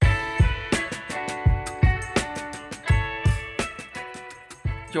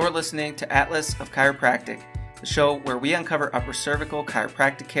You're listening to Atlas of Chiropractic, the show where we uncover upper cervical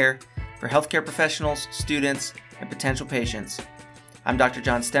chiropractic care for healthcare professionals, students, and potential patients. I'm Dr.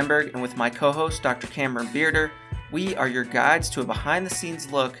 John Stenberg, and with my co-host, Dr. Cameron Bearder, we are your guides to a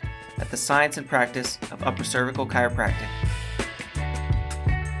behind-the-scenes look at the science and practice of upper cervical chiropractic.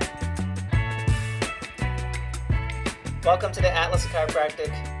 Welcome to the Atlas of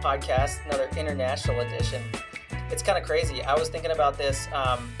Chiropractic podcast, another international edition. It's kind of crazy. I was thinking about this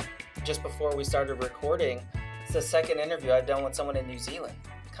just before we started recording. It's the second interview I've done with someone in New Zealand.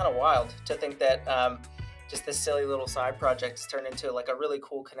 Kind of wild to think that just this silly little side project has turned into like a really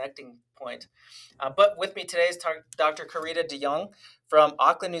cool connecting point. But with me today is Dr. Carita De Jong from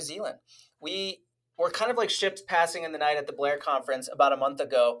Auckland, New Zealand. We were kind of like ships passing in the night at the Blair conference about a month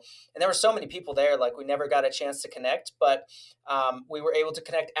ago. And there were so many people there, like we never got a chance to connect, but we were able to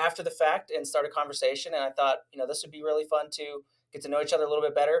connect after the fact and start a conversation. And I thought, this would be really fun to get to know each other a little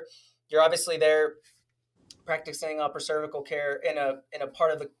bit better. You're obviously there practicing upper cervical care in a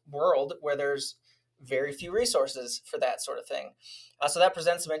part of the world where there's very few resources for that sort of thing. So that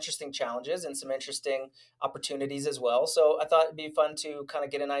presents some interesting challenges and some interesting opportunities as well. So I thought it'd be fun to kind of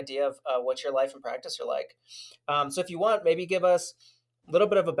get an idea of what your life and practice are like. So if you want, maybe give us a little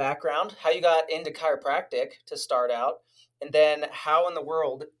bit of a background, how you got into chiropractic to start out, and then how in the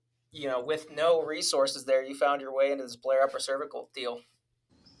world, with no resources there, you found your way into this Blair upper cervical deal.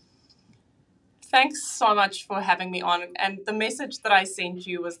 Thanks so much for having me on. And the message that I sent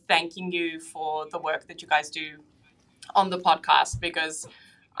you was thanking you for the work that you guys do on the podcast, because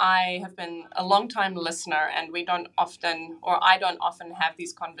I have been a long-time listener and I don't often have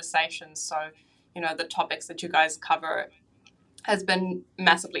these conversations. So, the topics that you guys cover has been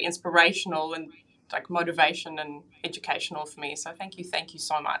massively inspirational and like motivation and educational for me. So thank you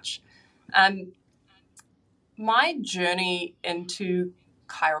so much. My journey into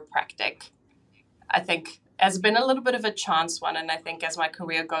chiropractic, I think, has been a little bit of a chance one. And I think as my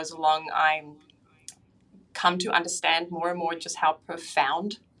career goes along, I'm come to understand more and more just how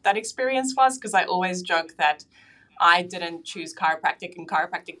profound that experience was, because I always joke that I didn't choose chiropractic and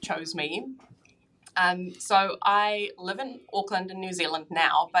chiropractic chose me. So I live in Auckland in New Zealand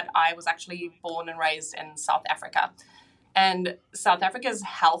now, but I was actually born and raised in South Africa. And South Africa's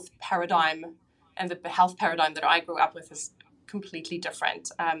health paradigm and the health paradigm that I grew up with is completely different.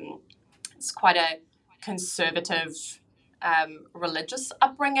 It's quite a conservative, religious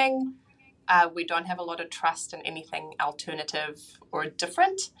upbringing. We don't have a lot of trust in anything alternative or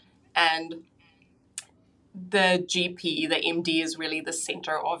different. And the GP, the MD, is really the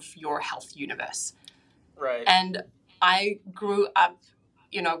center of your health universe. Right. And I grew up,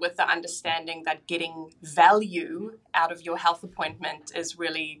 with the understanding that getting value out of your health appointment is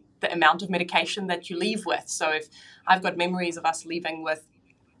really the amount of medication that you leave with. So if I've got memories of us leaving with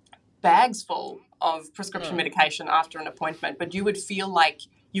bags full of prescription medication after an appointment, but you would feel like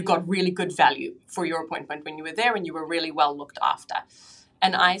you got really good value for your appointment when you were there and you were really well looked after.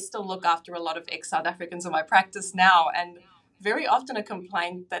 And I still look after a lot of ex-South Africans in my practice now, and very often a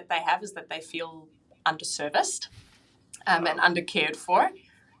complaint that they have is that they feel underserviced and undercared for.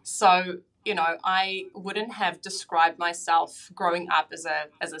 So, I wouldn't have described myself growing up as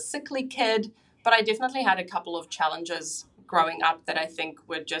a sickly kid, but I definitely had a couple of challenges growing up that I think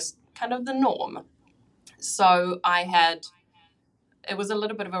were just kind of the norm. So it was a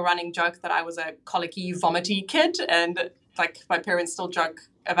little bit of a running joke that I was a colicky, vomity kid, and like my parents still joke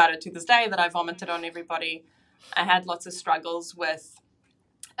about it to this day that I vomited on everybody. I had lots of struggles with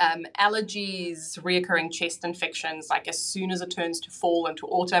allergies, reoccurring chest infections. Like as soon as it turns to fall into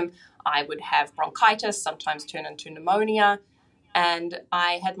autumn, I would have bronchitis, sometimes turn into pneumonia. And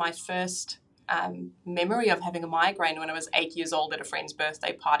I had my first memory of having a migraine when I was 8 years old at a friend's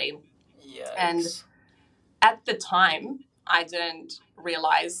birthday party. Yikes. And at the time, I didn't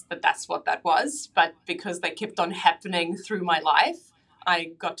realize that that's what that was. But because they kept on happening through my life,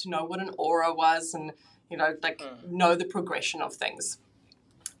 I got to know what an aura was and, know the progression of things.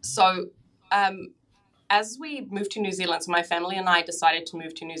 So as we moved to New Zealand, so my family and I decided to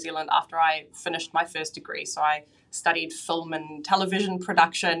move to New Zealand after I finished my first degree. So I studied film and television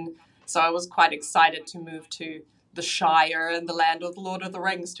production. So I was quite excited to move to the Shire and the land of the Lord of the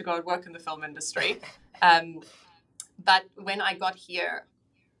Rings to go and work in the film industry. But when I got here,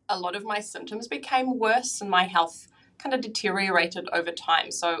 a lot of my symptoms became worse and my health kind of deteriorated over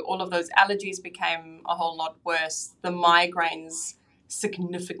time. So all of those allergies became a whole lot worse. The migraines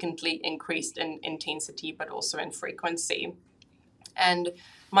significantly increased in intensity, but also in frequency. And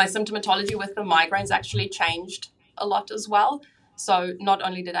my symptomatology with the migraines actually changed a lot as well. So not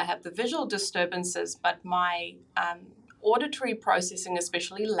only did I have the visual disturbances, but my auditory processing,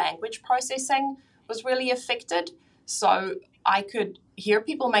 especially language processing, was really affected. So I could hear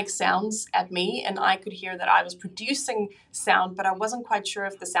people make sounds at me, and I could hear that I was producing sound, but I wasn't quite sure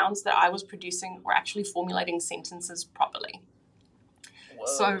if the sounds that I was producing were actually formulating sentences properly. Whoa.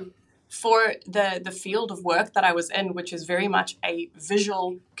 So for the field of work that I was in, which is very much a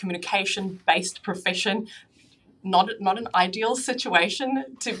visual communication-based profession, not an ideal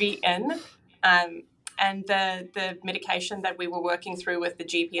situation to be in. And the medication that we were working through with the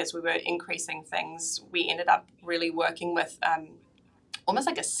GP as we were increasing things, we ended up really working with almost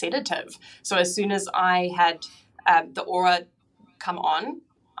like a sedative. So as soon as I had the aura come on,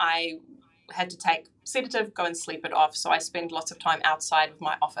 I had to take sedative, go and sleep it off. So I spent lots of time outside of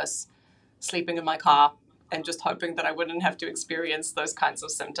my office, sleeping in my car, and just hoping that I wouldn't have to experience those kinds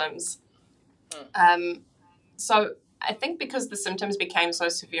of symptoms. So I think because the symptoms became so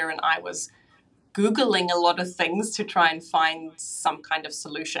severe and I was Googling a lot of things to try and find some kind of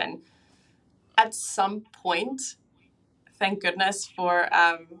solution, at some point, thank goodness for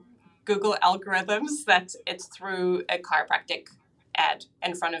Google algorithms, that it's through a chiropractic ad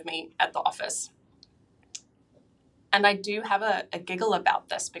in front of me at the office. And I do have a giggle about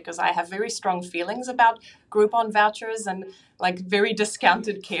this because I have very strong feelings about Groupon vouchers and like very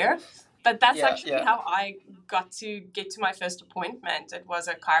discounted care. But that's how I got to get to my first appointment. It was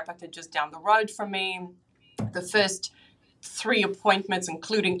a chiropractor just down the road from me. The first 3 appointments,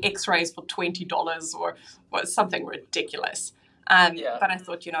 including x-rays for $20 or something ridiculous. But I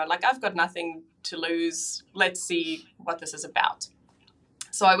thought, I've got nothing to lose. Let's see what this is about.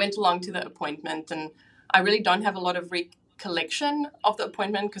 So I went along to the appointment, and I really don't have a lot of recollection of the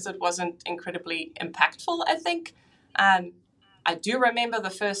appointment because it wasn't incredibly impactful, I think. I do remember the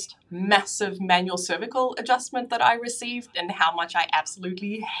first massive manual cervical adjustment that I received and how much I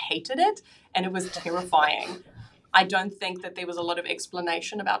absolutely hated it, and it was terrifying. I don't think that there was a lot of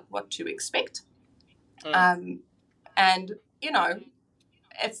explanation about what to expect. And,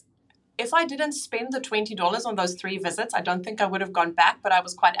 if I didn't spend the $20 on those 3 visits, I don't think I would have gone back, but I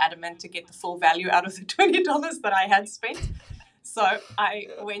was quite adamant to get the full value out of the $20 that I had spent. So I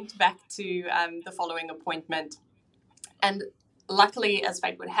went back to the following appointment. And luckily, as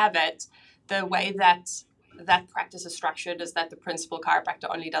fate would have it, the way that practice is structured is that the principal chiropractor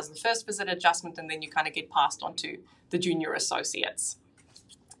only does the first visit adjustment, and then you kind of get passed on to the junior associates.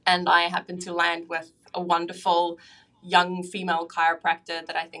 And I happened to land with a wonderful young female chiropractor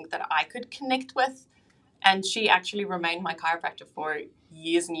that I think that I could connect with. And she actually remained my chiropractor for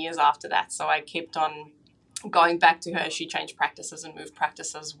years and years after that. So I kept on going back to her. She changed practices and moved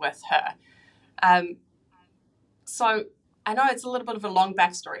practices with her. So I know it's a little bit of a long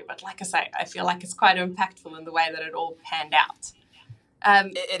backstory, but like I say, I feel like it's quite impactful in the way that it all panned out.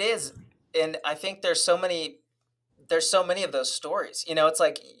 It is. And I think there's so many of those stories. It's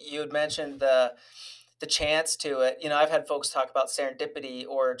like you had mentioned the chance to it. I've had folks talk about serendipity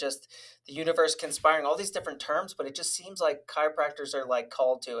or just the universe conspiring, all these different terms, but it just seems like chiropractors are like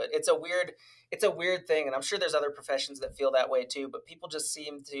called to it. It's a weird thing. And I'm sure there's other professions that feel that way too, but people just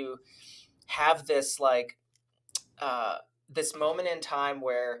seem to have this like, this moment in time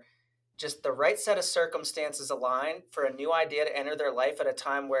where just the right set of circumstances align for a new idea to enter their life at a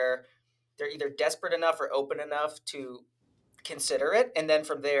time where they're either desperate enough or open enough to consider it. And then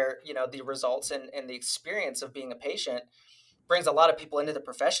from there, the results and the experience of being a patient brings a lot of people into the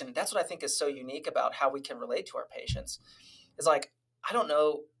profession. That's what I think is so unique about how we can relate to our patients. It's like, I don't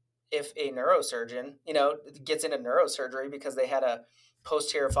know if a neurosurgeon, gets into neurosurgery because they had a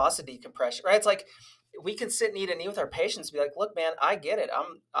posterior fossa decompression, right? It's like, we can sit and eat and eat with our patients and be like, look, man, I get it.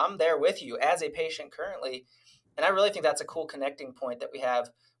 I'm there with you as a patient currently. And I really think that's a cool connecting point that we have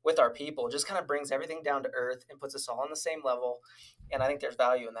with our people. It just kind of brings everything down to earth and puts us all on the same level. And I think there's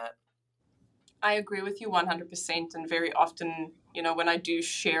value in that. I agree with you 100%. And very often, when I do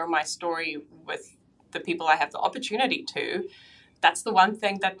share my story with the people I have the opportunity to, that's the one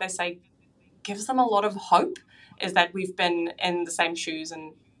thing that they say gives them a lot of hope, is that we've been in the same shoes.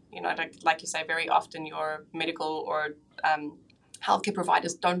 And, like you say, very often your medical or healthcare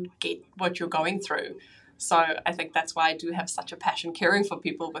providers don't get what you're going through. So I think that's why I do have such a passion caring for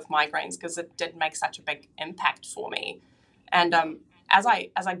people with migraines, because it did make such a big impact for me. And as I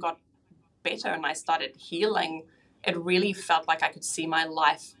got better and I started healing, it really felt like I could see my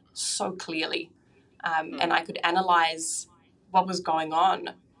life so clearly, and I could analyze what was going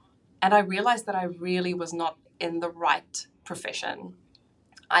on. And I realized that I really was not in the right profession.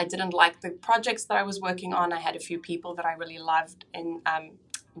 I didn't like the projects that I was working on. I had a few people that I really loved in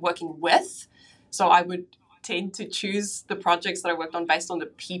working with. So I would tend to choose the projects that I worked on based on the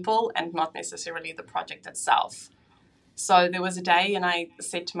people and not necessarily the project itself. So there was a day and I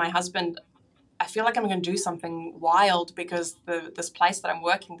said to my husband, I feel like I'm going to do something wild because this place that I'm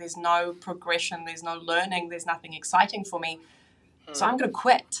working, there's no progression, there's no learning, there's nothing exciting for me. So I'm going to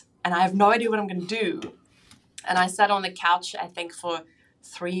quit and I have no idea what I'm going to do. And I sat on the couch, I think, for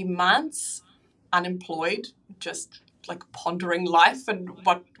 3 months, unemployed, just like pondering life and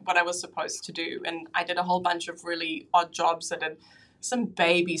what I was supposed to do. And I did a whole bunch of really odd jobs. I did some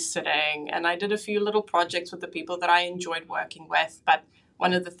babysitting and I did a few little projects with the people that I enjoyed working with. But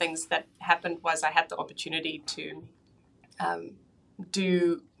one of the things that happened was I had the opportunity to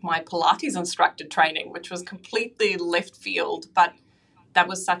do my Pilates instructor training, which was completely left field, but that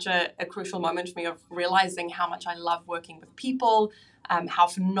was such a crucial moment for me of realizing how much I love working with people, how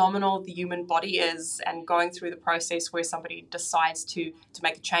phenomenal the human body is, and going through the process where somebody decides to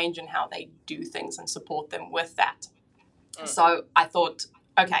make a change in how they do things and support them with that. So I thought,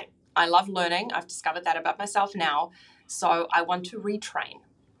 okay, I love learning. I've discovered that about myself now. So I want to retrain.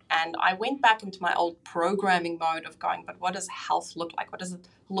 And I went back into my old programming mode of going, but what does health look like? What does it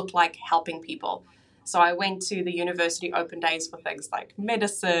look like helping people? So I went to the university open days for things like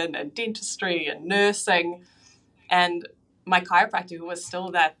medicine and dentistry and nursing. And my chiropractor, who was still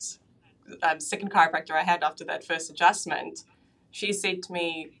that second chiropractor I had after that first adjustment, she said to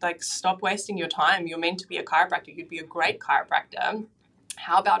me, like, stop wasting your time. You're meant to be a chiropractor. You'd be a great chiropractor.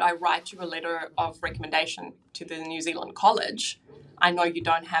 How about I write you a letter of recommendation to the New Zealand College? I know you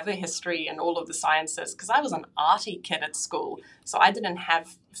don't have a history in all of the sciences because I was an arty kid at school. So I didn't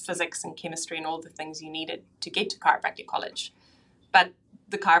have physics and chemistry and all the things you needed to get to chiropractic college. But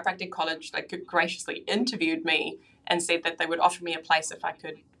the chiropractic college graciously interviewed me and said that they would offer me a place if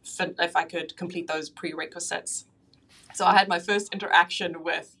I could complete those prerequisites. So I had my first interaction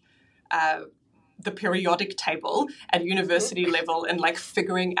with the periodic table at university level and like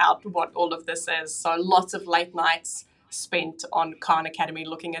figuring out what all of this is. So lots of late nights spent on Khan Academy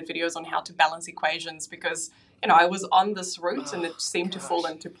looking at videos on how to balance equations because, I was on this route and it seemed to fall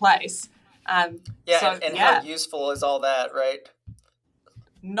into place. How useful is all that, right?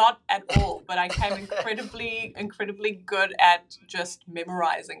 Not at all, but I came incredibly good at just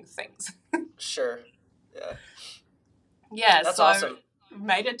memorizing things. Sure. Yeah. Yeah, that's so awesome.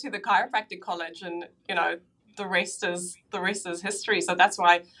 Made it to the chiropractic college and, the rest is history. So that's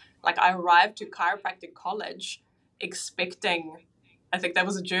why I arrived to chiropractic college expecting, I think that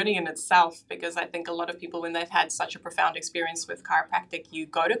was a journey in itself because I think a lot of people when they've had such a profound experience with chiropractic, you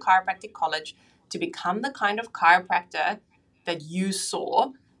go to chiropractic college to become the kind of chiropractor that you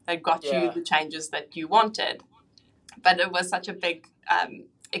saw that got you the changes that you wanted. But it was such a big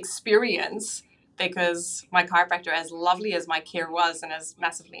experience because my chiropractor, as lovely as my care was and as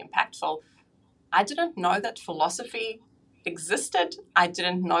massively impactful, I didn't know that philosophy existed. I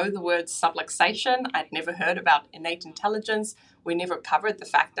didn't know the word subluxation. I'd never heard about innate intelligence. We never covered the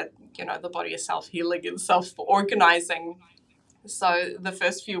fact that, the body is self-healing and self-organizing. So the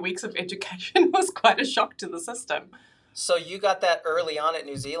first few weeks of education was quite a shock to the system. So you got that early on at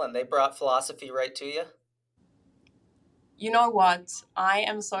New Zealand. They brought philosophy right to you? You know what? I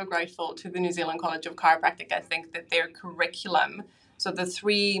am so grateful to the New Zealand College of Chiropractic. I think that their curriculum, so the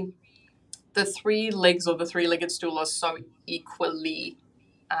three legs or the three-legged stool are so equally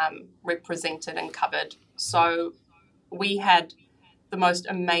represented and covered. So we had the most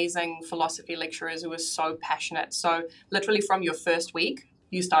amazing philosophy lecturers who were so passionate. So literally from your first week,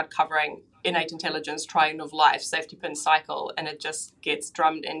 you start covering innate intelligence, triune of life, safety pin cycle, and it just gets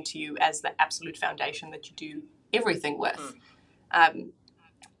drummed into you as the absolute foundation that you do everything with.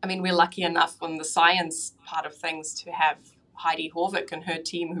 We're lucky enough on the science part of things to have Heidi Horvick and her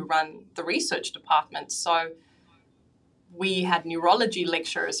team who run the research department. So we had neurology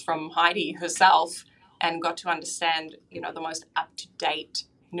lectures from Heidi herself and got to understand, the most up-to-date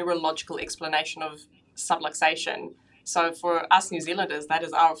neurological explanation of subluxation. So for us New Zealanders, that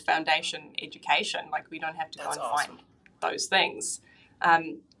is our foundation education. We don't have to go and find those things.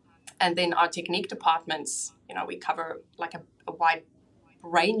 And then our technique departments, we cover a wide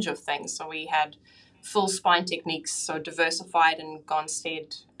range of things. So we had full spine techniques, so diversified and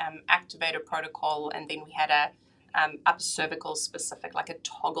Gonstead activator protocol, and then we had a upper cervical specific, a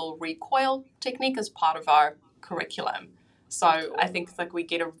toggle recoil technique as part of our curriculum. So cool. I think we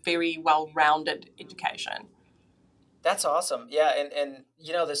get a very well-rounded education. That's awesome. Yeah, and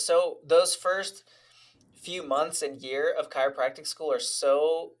those first few months and year of chiropractic school are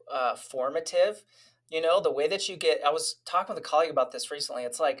so formative. The way that you get, I was talking with a colleague about this recently.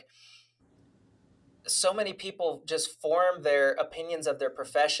 It's like so many people just form their opinions of their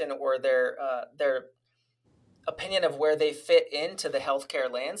profession or their opinion of where they fit into the healthcare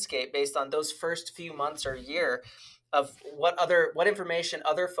landscape based on those first few months or year. of what information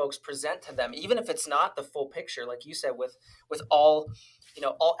other folks present to them, even if it's not the full picture, like you said, with all,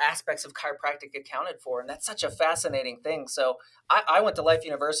 all aspects of chiropractic accounted for. And that's such a fascinating thing. So I went to Life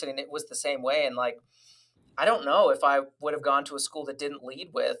University and it was the same way. And like, I don't know if I would have gone to a school that didn't lead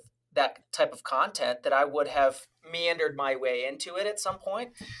with that type of content, that I would have meandered my way into it at some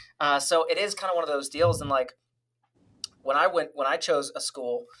point. So it is kind of one of those deals. And like, when I chose a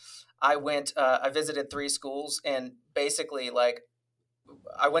school, I visited 3 schools, and basically like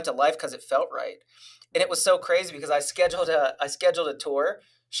I went to Life because it felt right. And it was so crazy because I scheduled a tour,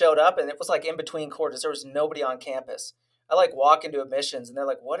 showed up, and it was like in between quarters. There was nobody on campus. I like walk into admissions and they're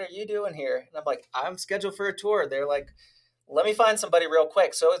like, "What are you doing here?" And I'm like, "I'm scheduled for a tour." They're like, "Let me find somebody real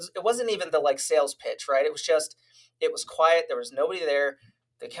quick." So it wasn't even the like sales pitch, right? It was just, it was quiet. There was nobody there.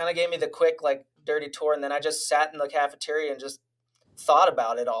 They kind of gave me the quick, like dirty tour. And then I just sat in the cafeteria and just thought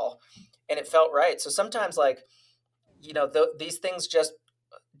about it all, and it felt right. So sometimes like, these things just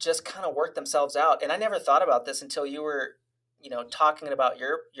kind of work themselves out. And I never thought about this until you were, talking about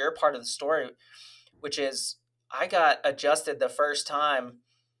your part of the story, which is I got adjusted the first time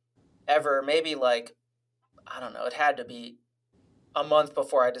ever, maybe like, I don't know, it had to be a month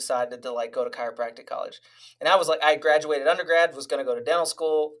before I decided to like go to chiropractic college. And I was like, I graduated undergrad, was going to go to dental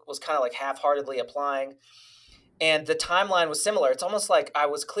school, was kind of like half-heartedly applying. And the timeline was similar. It's almost like I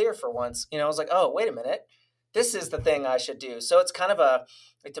was clear for once. I was like, oh, wait a minute. This is the thing I should do. So it's kind of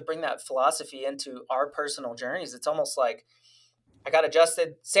like, to bring that philosophy into our personal journeys. It's almost like I got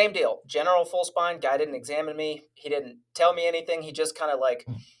adjusted. Same deal. General full spine. Guy didn't examine me. He didn't tell me anything. He just kind of like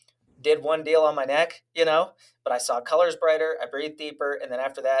did one deal on my neck, but I saw colors brighter. I breathed deeper. And then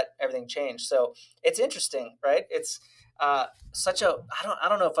after that, everything changed. So it's interesting, right? It's I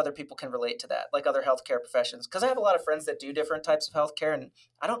don't know if other people can relate to that, like other healthcare professions, because I have a lot of friends that do different types of healthcare, and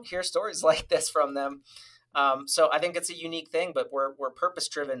I don't hear stories like this from them. So I think it's a unique thing, but we're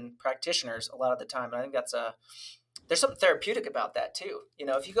purpose-driven practitioners a lot of the time. And I think there's something therapeutic about that too.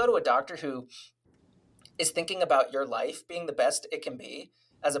 If you go to a doctor who is thinking about your life being the best it can be,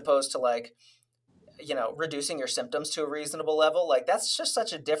 as opposed to like, reducing your symptoms to a reasonable level, like that's just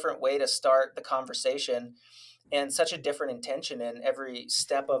such a different way to start the conversation, and such a different intention in every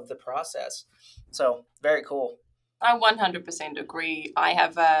step of the process. So very cool. I 100% agree. I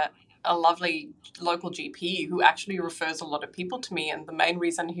have a lovely local GP who actually refers a lot of people to me. And the main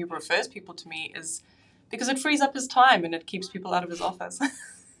reason he refers people to me is because it frees up his time and it keeps people out of his office,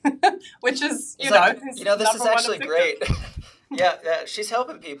 which is, this is actually great. yeah, she's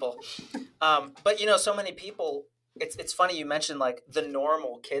helping people. But, so many people, it's funny you mentioned like the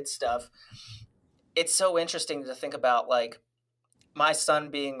normal kid stuff. It's so interesting to think about like my son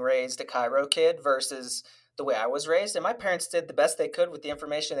being raised a chiro kid versus the way I was raised. And my parents did the best they could with the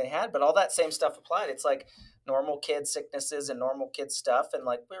information they had, but all that same stuff applied. It's like normal kid sicknesses and normal kid stuff. And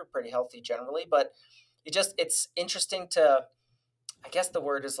like, we were pretty healthy generally, but it's interesting to, I guess the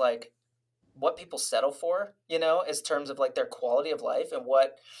word is like what people settle for, as terms of like their quality of life and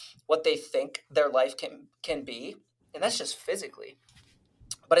what they think their life can be. And that's just physically.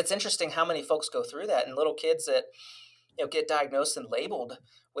 But it's interesting how many folks go through that, and little kids that get diagnosed and labeled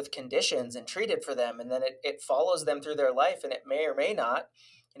with conditions and treated for them, and then it follows them through their life, and it may or may not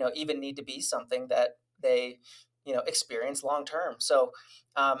even need to be something that they experience long term. So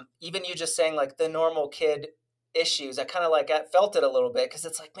even you just saying like the normal kid issues, I kind of like I felt it a little bit, because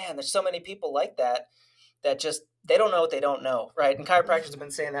it's like, man, there's so many people like that just they don't know what they don't know, right? And chiropractors have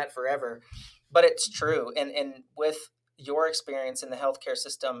been saying that forever, but it's true. And with your experience in the healthcare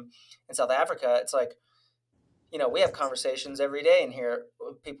system in South Africa, it's like, we have conversations every day in here,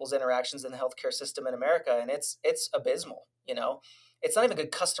 people's interactions in the healthcare system in America, and it's abysmal. It's not even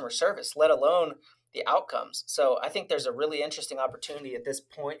good customer service, let alone the outcomes. So I think there's a really interesting opportunity at this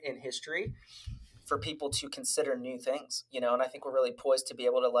point in history for people to consider new things, and I think we're really poised to be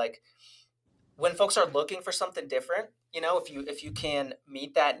able to, like, when folks are looking for something different, if you can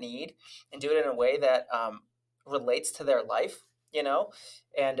meet that need and do it in a way that relates to their life,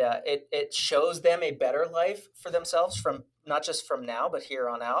 and it shows them a better life for themselves, from not just from now, but here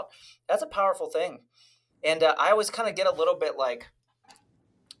on out. That's a powerful thing. And I always kind of get a little bit like,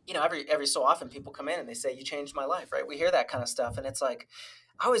 every so often people come in and they say, "You changed my life," right? We hear that kind of stuff. And it's like,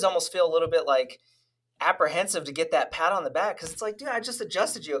 I always almost feel a little bit like apprehensive to get that pat on the back, because it's like, dude, I just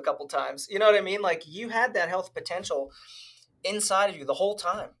adjusted you a couple times. You know what I mean? Like, you had that health potential inside of you the whole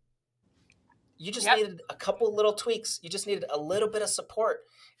time. You just needed a couple little tweaks. You just needed a little bit of support.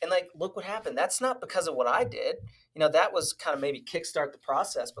 And like, look what happened. That's not because of what I did. That was kind of maybe kickstart the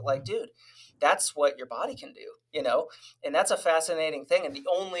process. But like, dude, that's what your body can do, and that's a fascinating thing. And the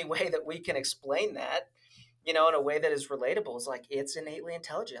only way that we can explain that in a way that is relatable. Is like, it's innately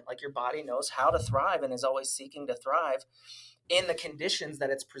intelligent. Like, your body knows how to thrive and is always seeking to thrive in the conditions that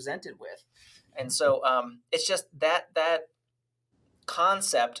it's presented with. And so it's just that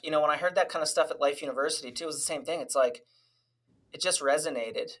concept, when I heard that kind of stuff at Life University too, it was the same thing. It's like, it just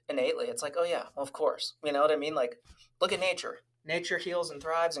resonated innately. It's like, oh yeah, well, of course. You know what I mean? Like, look at nature. Nature heals and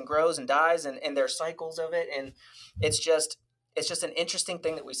thrives and grows and dies, and there's cycles of it. And it's just an interesting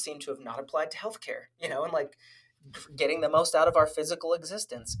thing that we seem to have not applied to healthcare, and like getting the most out of our physical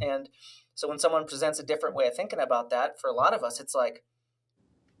existence. And so when someone presents a different way of thinking about that, for a lot of us, it's like,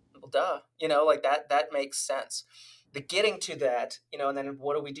 well, duh, like that makes sense. The getting to that, and then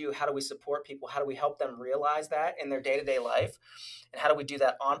what do we do? How do we support people? How do we help them realize that in their day-to-day life? And how do we do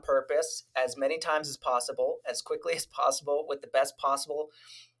that on purpose as many times as possible, as quickly as possible, with the best possible,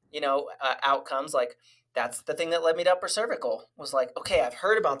 outcomes? Like, that's the thing that led me to upper cervical, was like, okay, I've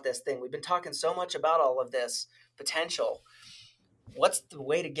heard about this thing. We've been talking so much about all of this potential. What's the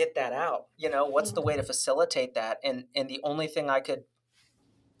way to get that out? What's the way to facilitate that? And the only thing I could,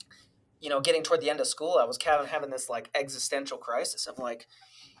 getting toward the end of school, I was kind of having this like existential crisis of like,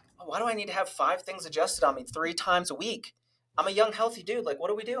 oh, why do I need to have 5 things adjusted on me 3 times a week? I'm a young, healthy dude. Like,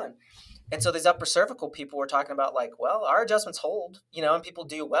 what are we doing? And so these upper cervical people were talking about like, well, our adjustments hold, and people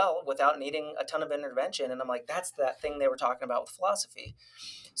do well without needing a ton of intervention. And I'm like, that's that thing they were talking about with philosophy.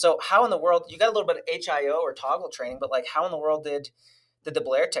 So how in the world, you got a little bit of HIO or toggle training, but like, how in the world did the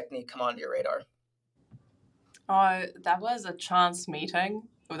Blair technique come onto your radar? Oh, that was a chance meeting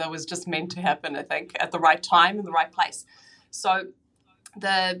that was just meant to happen, I think, at the right time in the right place. So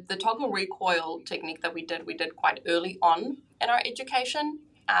the toggle recoil technique that we did quite early on in our education.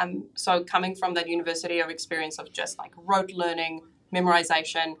 So coming from that university of experience of just like rote learning,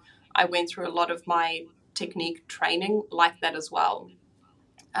 memorization, I went through a lot of my technique training like that as well.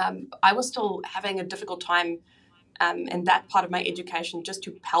 I was still having a difficult time in that part of my education just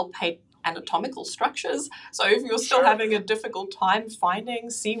to palpate anatomical structures. So if you're still having a difficult time finding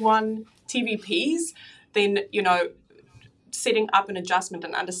C1 TVPs, then, setting up an adjustment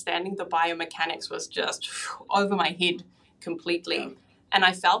and understanding the biomechanics was just over my head completely. Yeah. And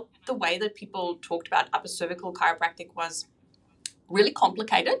I felt the way that people talked about upper cervical chiropractic was really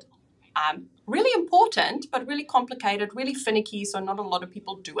complicated, really important, but really complicated, really finicky, so not a lot of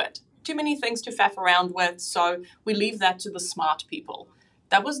people do it. Too many things to faff around with, so we leave that to the smart people.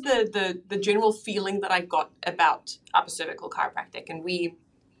 That was the general feeling that I got about upper cervical chiropractic. And we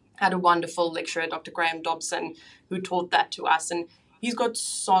had a wonderful lecturer, Dr. Graham Dobson, who taught that to us. And he's got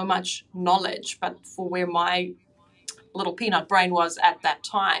so much knowledge, but for where my little peanut brain was at that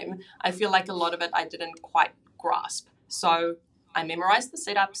time, I feel like a lot of it I didn't quite grasp. So I memorized the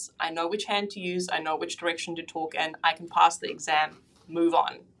setups, I know which hand to use, I know which direction to talk in, I can pass the exam, move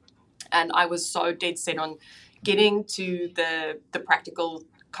on. And I was so dead set on getting to the practical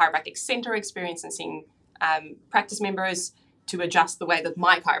chiropractic center experience and seeing practice members to adjust the way that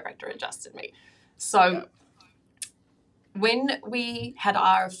my chiropractor adjusted me. So when we had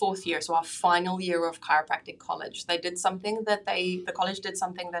our 4th year, so our final year of chiropractic college, the college did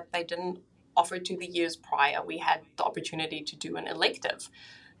something that they didn't offer to the years prior. We had the opportunity to do an elective.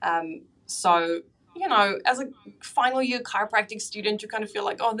 So as a final year chiropractic student, you kind of feel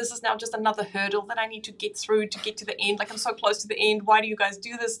like, oh, this is now just another hurdle that I need to get through to get to the end. Like, I'm so close to the end. Why do you guys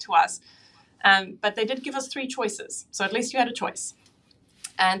do this to us? But they did give us 3 choices. So at least you had a choice.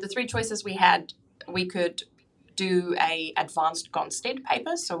 And the 3 choices we had, we could do a advanced Gonstead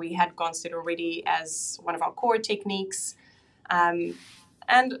paper. So we had Gonstead already as one of our core techniques. And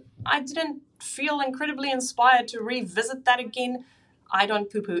I didn't feel incredibly inspired to revisit that again. I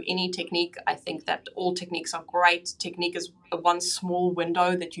don't poo-poo any technique. I think that all techniques are great. Technique is one small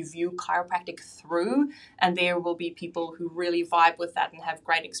window that you view chiropractic through, and there will be people who really vibe with that and have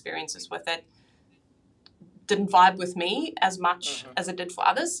great experiences with it. Didn't vibe with me as much as it did for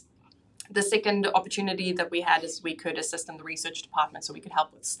others. The second opportunity that we had is we could assist in the research department. So we could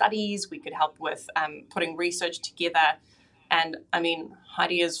help with studies, we could help with putting research together. And I mean,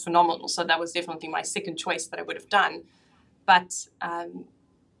 Heidi is phenomenal. So that was definitely my second choice that I would have done. But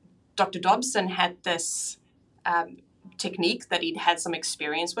Dr. Dobson had this technique that he'd had some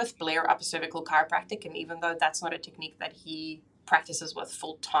experience with, Blair upper cervical chiropractic. And even though that's not a technique that he practices with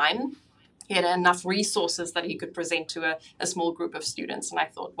full time, he had enough resources that he could present to a small group of students. And I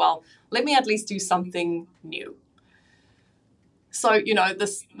thought, well, let me at least do something new. So,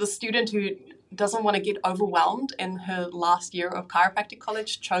 the student who doesn't want to get overwhelmed in her last year of chiropractic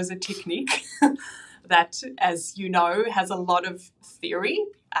college chose a technique that, as you know, has a lot of theory,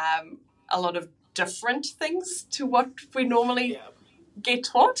 a lot of different things to what we normally get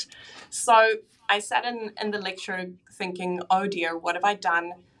taught. So I sat in the lecture thinking, oh dear, what have I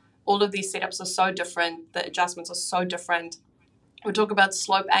done? All of these setups are so different. The adjustments are so different. We talk about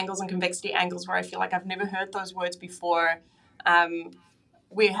slope angles and convexity angles where I feel like I've never heard those words before.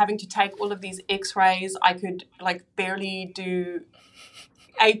 We're having to take all of these x-rays. I could like barely do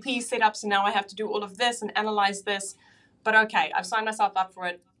AP setups, and now I have to do all of this and analyze this. But okay, I've signed myself up for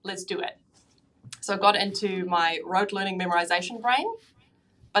it. Let's do it. So I got into my rote learning memorization brain,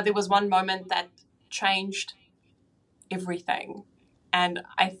 but there was one moment that changed everything. And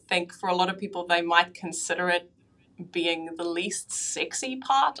I think for a lot of people, they might consider it being the least sexy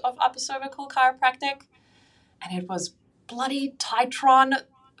part of upper cervical chiropractic. And it was bloody Titron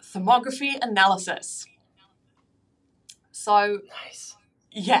thermography analysis. So, Nice.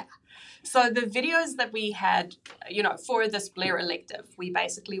 yeah. So the videos that we had, for this Blair elective, we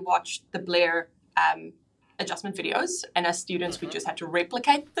basically watched the Blair adjustment videos, and as students, we just had to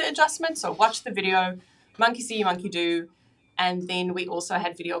replicate the adjustment. So watch the video, monkey see, monkey do. And then we also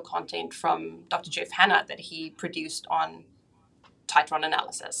had video content from Dr. Jeff Hanna that he produced on Titron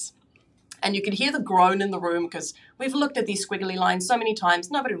analysis. And you could hear the groan in the room because we've looked at these squiggly lines so many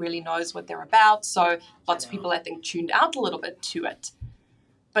times. Nobody really knows what they're about. So lots of people, I think, tuned out a little bit to it.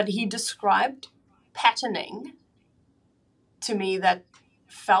 But he described patterning to me that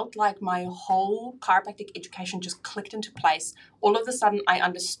felt like my whole chiropractic education just clicked into place. All of a sudden, I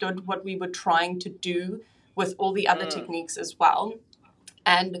understood what we were trying to do with all the other techniques as well.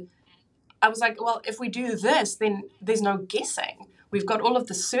 And I was like, well, if we do this, then there's no guessing. We've got all of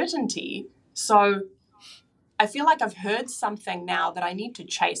the certainty. So I feel like I've heard something now that I need to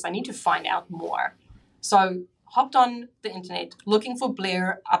chase. I need to find out more. So hopped on the internet looking for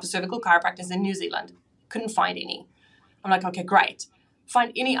Blair upper cervical chiropractors in New Zealand. Couldn't find any. I'm like, okay, great.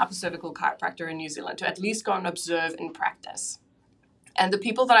 Find any upper cervical chiropractor in New Zealand to at least go and observe in practice. And the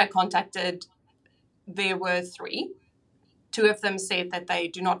people that I contacted, there were 3. 2 of them said that they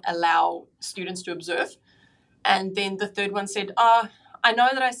do not allow students to observe. And then the third one said, I know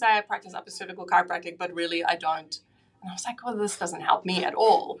that I say I practice upper cervical chiropractic, but really I don't. And I was like, well, this doesn't help me at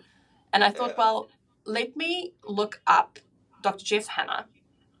all. And I thought, well, let me look up Dr. Jeff Hanna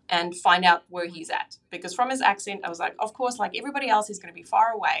and find out where he's at. Because from his accent, I was like, of course, like everybody else, he's going to be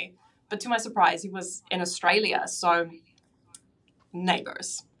far away. But to my surprise, he was in Australia, so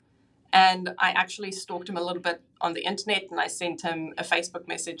neighbors. And I actually stalked him a little bit on the internet, and I sent him a Facebook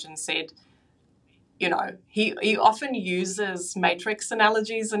message and said, he often uses matrix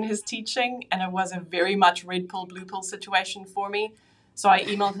analogies in his teaching, and it was a very much red pill, blue pill situation for me. So I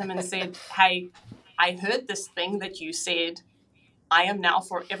emailed him and said, hey, I heard this thing that you said. I am now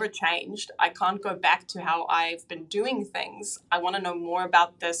forever changed. I can't go back to how I've been doing things. I want to know more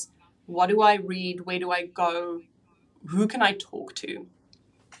about this. What do I read? Where do I go? Who can I talk to?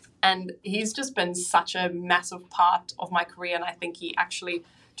 And he's just been such a massive part of my career. And I think he actually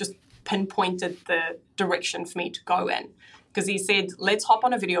just pinpointed the direction for me to go in. Because he said, let's hop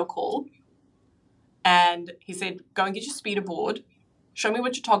on a video call. And he said, go and get your speeder board. Show me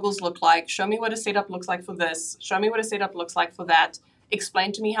what your toggles look like. Show me what a setup looks like for this. Show me what a setup looks like for that.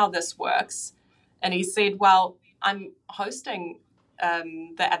 Explain to me how this works. And he said, well, I'm hosting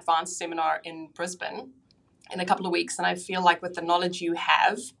the advanced seminar in Brisbane in a couple of weeks. And I feel like with the knowledge you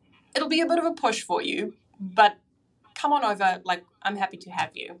have, it'll be a bit of a push for you. But come on over. Like, I'm happy to have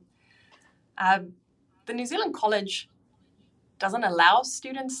you. The New Zealand College doesn't allow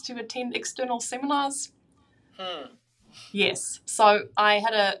students to attend external seminars. Yes. So I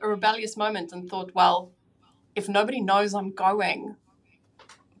had a rebellious moment and thought, well, if nobody knows I'm going,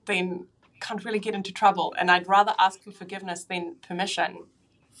 then can't really get into trouble. And I'd rather ask for forgiveness than permission.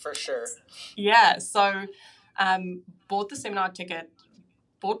 For sure. Yeah. So bought the seminar ticket,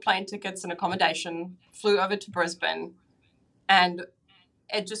 bought plane tickets and accommodation, flew over to Brisbane, and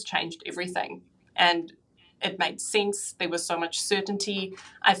it just changed everything. And it made sense. There was so much certainty.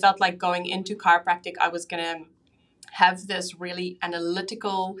 I felt like going into chiropractic, I was going to have this really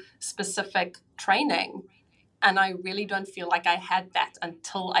analytical, specific training. And I really don't feel like I had that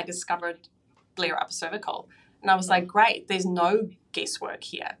until I discovered Blair upper cervical. And I was like, great, there's no guesswork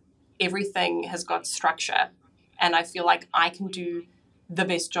here. Everything has got structure. And I feel like I can do the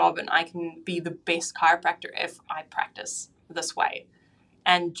best job and I can be the best chiropractor if I practice this way.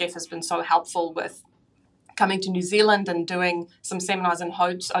 And Jeff has been so helpful with coming to New Zealand and doing some seminars and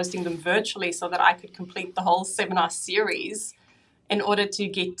hosting them virtually so that I could complete the whole seminar series in order to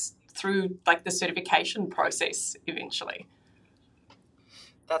get through like the certification process eventually.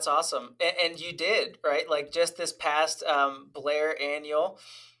 That's awesome. And you did, right? Like just this past Blair annual,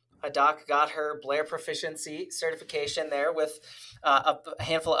 a doc got her Blair proficiency certification there with a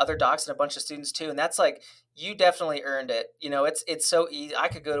handful of other docs and a bunch of students too. And that's like, you definitely earned it. It's so easy. I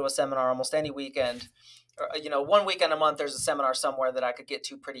could go to a seminar almost any weekend. Or, one weekend a month, there's a seminar somewhere that I could get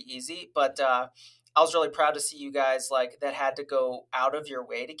to pretty easy. But I was really proud to see you guys like that had to go out of your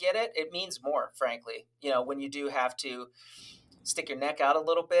way to get it. It means more, frankly, when you do have to stick your neck out a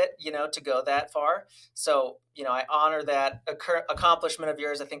little bit, to go that far. So, I honor that accomplishment of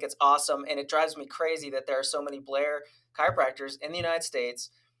yours. I think it's awesome. And it drives me crazy that there are so many Blair chiropractors in the United States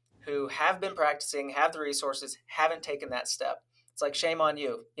who have been practicing, have the resources, haven't taken that step. It's like, shame on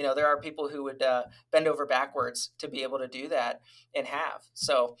you. There are people who would bend over backwards to be able to do that and have.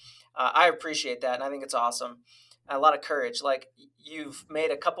 So I appreciate that. And I think it's awesome. A lot of courage. Like, you've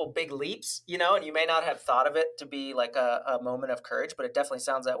made a couple big leaps, and you may not have thought of it to be like a moment of courage, but it definitely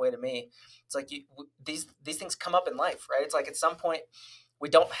sounds that way to me. It's like these things come up in life, right? It's like at some point we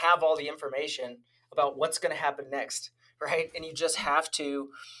don't have all the information about what's going to happen next, right? And you just have to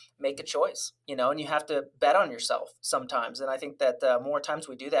make a choice, and you have to bet on yourself sometimes. And I think that the more times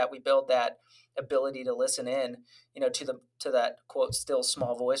we do that, we build that ability to listen in, to that quote, still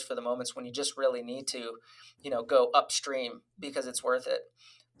small voice for the moments when you just really need to, go upstream because it's worth it.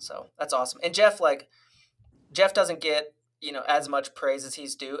 So that's awesome. And Jeff doesn't get, as much praise as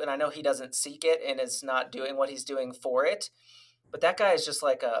he's due. And I know he doesn't seek it and is not doing what he's doing for it, but that guy is just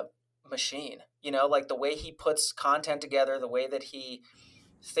like a machine, like the way he puts content together, the way that he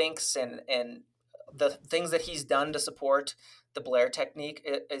thinks and the things that he's done to support the Blair technique,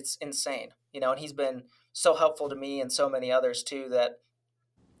 it's insane, and he's been so helpful to me and so many others too that,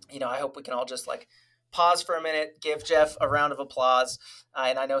 I hope we can all just like pause for a minute, give Jeff a round of applause.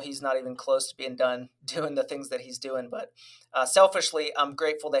 And I know he's not even close to being done doing the things that he's doing, but selfishly, I'm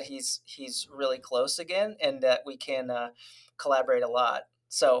grateful that he's really close again and that we can collaborate a lot.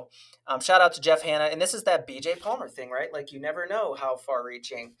 So shout out to Jeff Hanna. And this is that BJ Palmer thing, right? Like, you never know how far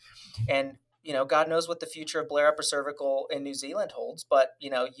reaching, and, God knows what the future of Blair upper cervical in New Zealand holds, but,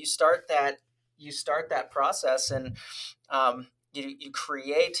 you start that process and, you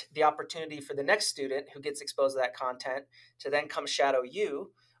create the opportunity for the next student who gets exposed to that content to then come shadow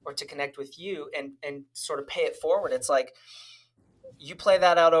you or to connect with you and sort of pay it forward. It's like, you play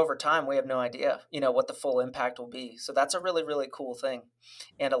that out over time, we have no idea, what the full impact will be. So that's a really, really cool thing.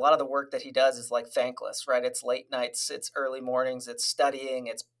 And a lot of the work that he does is like thankless, right? It's late nights, it's early mornings, it's studying,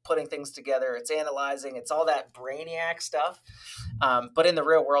 it's putting things together, it's analyzing, it's all that brainiac stuff. But in the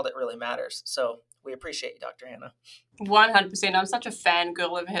real world, it really matters. So we appreciate you, Dr. Hanna. 100%. I'm such a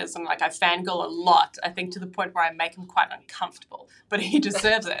fangirl of his, and like I fangirl a lot. I think to the point where I make him quite uncomfortable, but he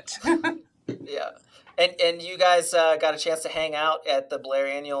deserves it. Yeah. And you guys got a chance to hang out at the Blair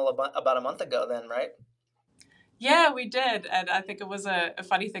Annual about a month ago then, right? Yeah, we did. And I think it was a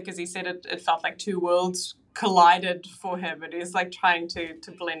funny thing because he said it felt like two worlds collided for him, and he was like trying to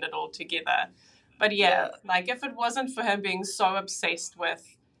blend it all together. But yeah, like if it wasn't for him being so obsessed with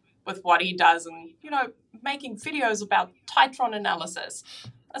what he does and, making videos about Titron analysis,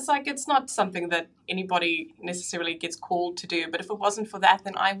 it's like, it's not something that anybody necessarily gets called to do. But if it wasn't for that,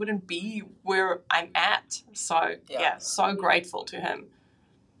 then I wouldn't be where I'm at. So yeah, so grateful to him.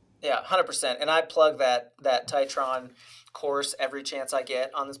 Yeah, 100%. And I plug that Titron course every chance I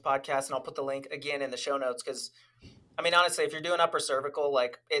get on this podcast. And I'll put the link again in the show notes because, I mean, honestly, if you're doing upper cervical,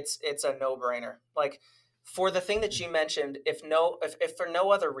 like it's a no-brainer. Like, for the thing that you mentioned, if for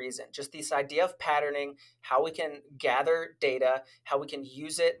no other reason, just this idea of patterning, how we can gather data, how we can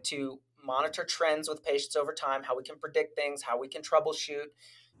use it to monitor trends with patients over time, how we can predict things, how we can troubleshoot,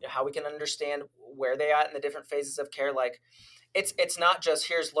 how we can understand where they are in the different phases of care. Like, it's not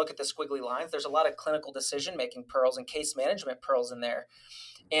just look at the squiggly lines. There's a lot of clinical decision-making pearls and case management pearls in there.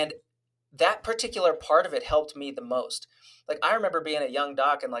 And that particular part of it helped me the most. Like, I remember being a young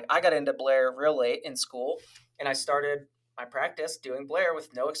doc and like I got into Blair real late in school and I started my practice doing Blair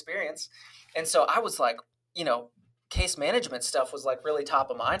with no experience. And so I was like, case management stuff was like really top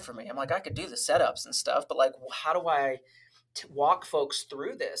of mind for me. I'm like, I could do the setups and stuff, but like, how do I walk folks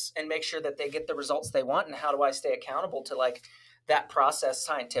through this and make sure that they get the results they want? And how do I stay accountable to like that process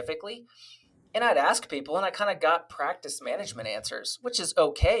scientifically? And I'd ask people and I kind of got practice management answers, which is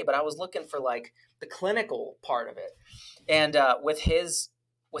okay. But I was looking for like the clinical part of it. And with his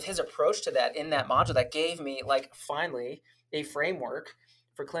approach to that in that module, that gave me like finally a framework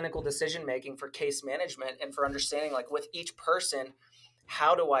for clinical decision-making, for case management, and for understanding like with each person,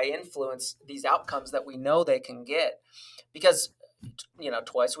 how do I influence these outcomes that we know they can get? Because,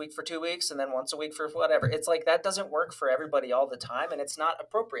 twice a week for 2 weeks and then once a week for whatever, it's like that doesn't work for everybody all the time, and it's not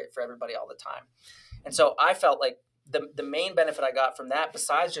appropriate for everybody all the time. And so I felt like the main benefit I got from that,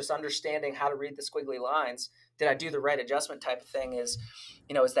 besides just understanding how to read the squiggly lines, did I do the right adjustment type of thing, is,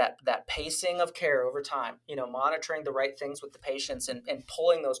 is that pacing of care over time, monitoring the right things with the patients and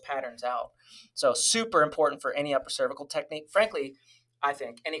pulling those patterns out. So super important for any upper cervical technique. Frankly, I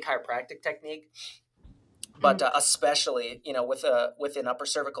think any chiropractic technique, but especially, with an upper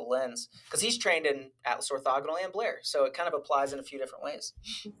cervical lens, because he's trained in Atlas orthogonal and Blair. So it kind of applies in a few different ways.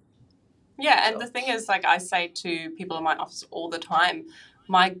 Yeah, and the thing is, like I say to people in my office all the time,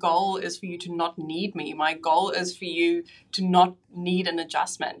 my goal is for you to not need me. My goal is for you to not need an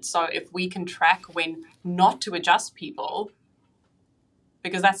adjustment. So if we can track when not to adjust people,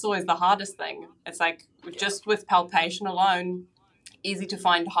 because that's always the hardest thing. It's like just with palpation alone, easy to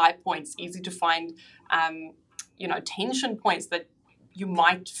find high points, easy to find, tension points that you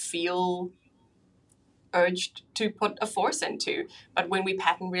might feel urged to put a force into. But when we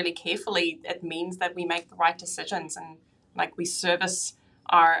pattern really carefully, it means that we make the right decisions and like we service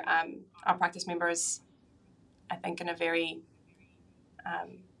our practice members, I think, in a very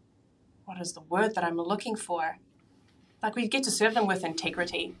what is the word that I'm looking for? Like we get to serve them with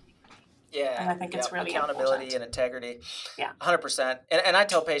integrity. Yeah, and I think it's really accountability important. and integrity. Yeah, 100%. And I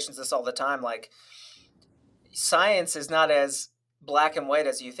tell patients this all the time. Like, science is not as black and white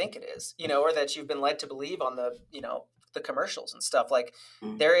as you think it is, or that you've been led to believe on the the commercials and stuff. Like,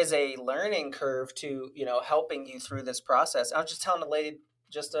 there is a learning curve to helping you through this process. I was just telling a lady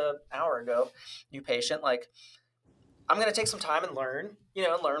just an hour ago, new patient, like, I'm going to take some time and learn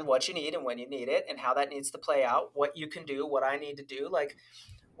what you need and when you need it and how that needs to play out, what you can do, what I need to do. Like,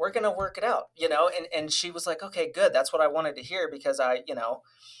 we're going to work it out, and she was like, okay, good. That's what I wanted to hear, because I've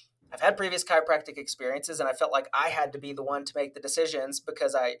had previous chiropractic experiences and I felt like I had to be the one to make the decisions,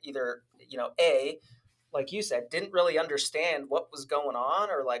 because I either, A, like you said, didn't really understand what was going on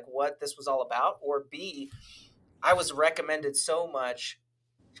or like what this was all about, or B, I was recommended so much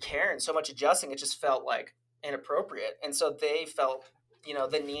care and so much adjusting, it just felt like inappropriate. And so they felt,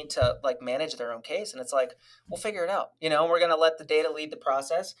 the need to like manage their own case. And it's like, we'll figure it out, and we're going to let the data lead the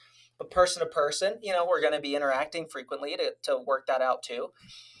process. But person to person, we're going to be interacting frequently to work that out too.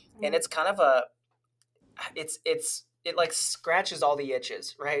 And it's kind of it like scratches all the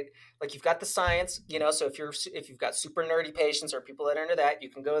itches, right? Like, you've got the science, so if you've got super nerdy patients or people that are into that, you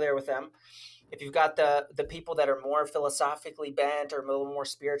can go there with them. If you've got the people that are more philosophically bent or a little more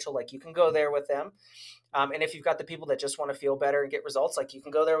spiritual, like, you can go there with them. And if you've got the people that just want to feel better and get results, like, you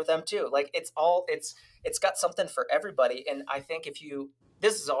can go there with them too. Like, it's got something for everybody. And I think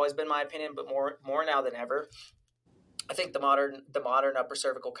this has always been my opinion, but more now than ever, I think the modern upper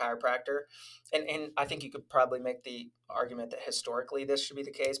cervical chiropractor, and I think you could probably make the argument that historically this should be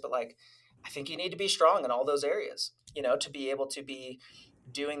the case, but like, I think you need to be strong in all those areas, to be able to be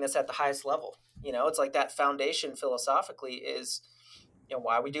doing this at the highest level. It's like that foundation philosophically is,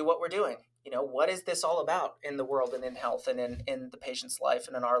 why we do what we're doing. What is this all about in the world and in health and in the patient's life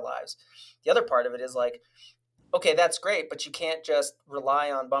and in our lives? The other part of it is like, okay, that's great, but you can't just rely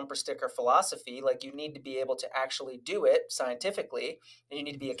on bumper sticker philosophy. Like, you need to be able to actually do it scientifically, and you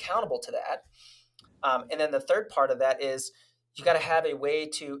need to be accountable to that. And then the third part of that is you got to have a way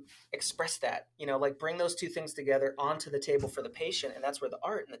to express that, like, bring those two things together onto the table for the patient. And that's where the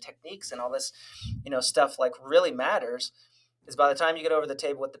art and the techniques and all this, stuff like really matters, is by the time you get over the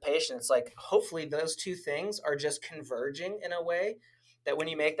table with the patient, it's like, hopefully those two things are just converging in a way that when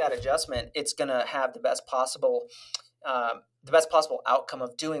you make that adjustment, it's going to have the best possible outcome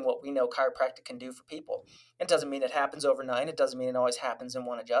of doing what we know chiropractic can do for people. It doesn't mean it happens overnight. It doesn't mean it always happens in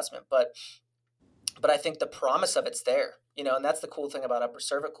one adjustment, but I think the promise of it's there, and that's the cool thing about upper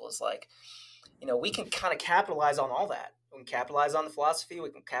cervical is like, we can kind of capitalize on all that. We can capitalize on the philosophy,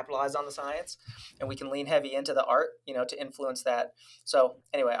 we can capitalize on the science, and we can lean heavy into the art, to influence that. So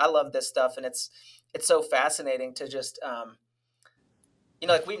anyway, I love this stuff, and it's so fascinating to just,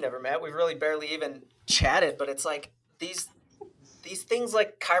 like, we've never met, we've really barely even chatted, but it's like these things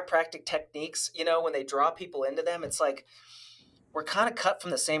like chiropractic techniques, when they draw people into them, it's like we're kind of cut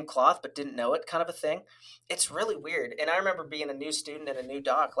from the same cloth, but didn't know it, kind of a thing. It's really weird. And I remember being a new student and a new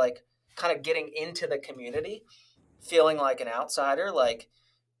doc, like, kind of getting into the community, feeling like an outsider, like,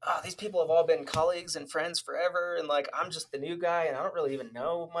 oh, these people have all been colleagues and friends forever, and like, I'm just the new guy and I don't really even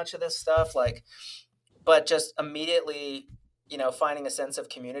know much of this stuff, like, but just immediately, finding a sense of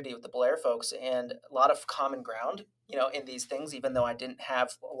community with the Blair folks and a lot of common ground, in these things, even though I didn't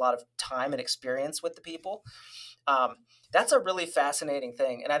have a lot of time and experience with the people. That's a really fascinating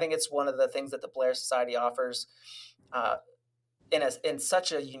thing. And I think it's one of the things that the Blair Society offers in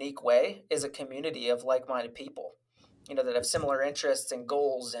such a unique way, is a community of like-minded people. that have similar interests and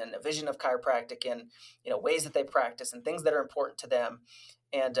goals and a vision of chiropractic and, ways that they practice and things that are important to them.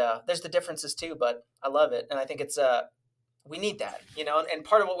 And there's the differences too, but I love it. And I think it's, we need that, and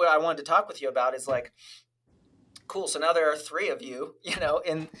part of what I wanted to talk with you about is like, cool. So now there are three of you,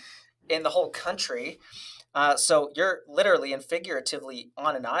 in the whole country. So you're literally and figuratively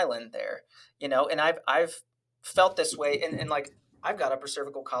on an island there, and I've felt this way, and like I've got upper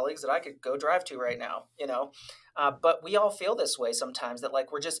cervical colleagues that I could go drive to right now, but we all feel this way sometimes, that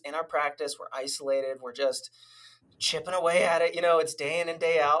like we're just in our practice, we're isolated, we're just chipping away at it, it's day in and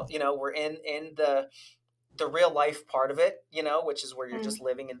day out, we're in the real life part of it, which is where you're just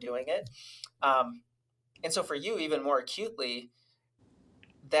living and doing it. And so for you, even more acutely,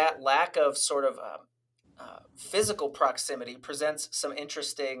 that lack of sort of physical proximity presents some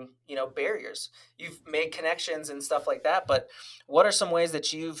interesting, barriers. You've made connections and stuff like that, but what are some ways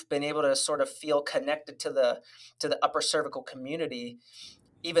that you've been able to sort of feel connected to the upper cervical community,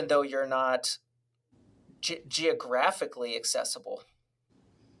 even though you're not geographically accessible?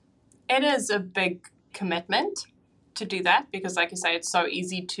 It is a big commitment to do that because, like you say, it's so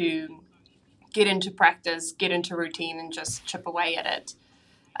easy to get into practice, get into routine, and just chip away at it.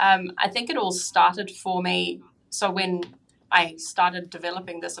 I think it all started for me. So when I started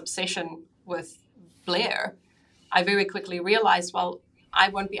developing this obsession with Blair, I very quickly realized, well, I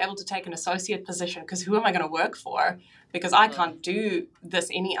won't be able to take an associate position because who am I going to work for? Because I can't do this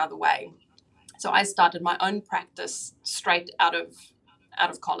any other way. So I started my own practice straight out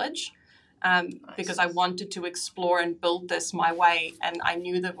of college. Nice. Because I wanted to explore and build this my way. And I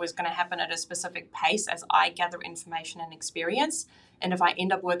knew that it was going to happen at a specific pace as I gather information and experience. And if I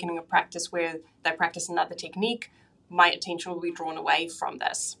end up working in a practice where they practice another technique, my attention will be drawn away from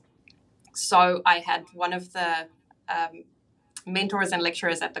this. So I had one of the mentors and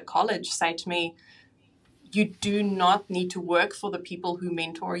lecturers at the college say to me, you do not need to work for the people who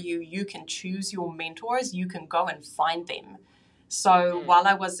mentor you. You can choose your mentors. You can go and find them. So while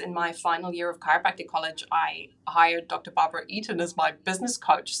I was in my final year of chiropractic college, I hired Dr. Barbara Eaton as my business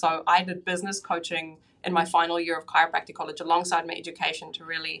coach. So I did business coaching in my final year of chiropractic college alongside my education to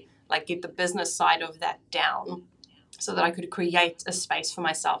really like get the business side of that down so that I could create a space for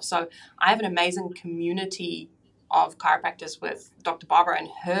myself. So I have an amazing community of chiropractors with Dr. Barbara and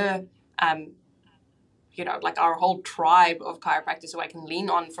her, like our whole tribe of chiropractors who I can lean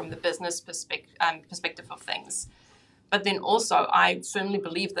on from the business perspective of things. But then also, I firmly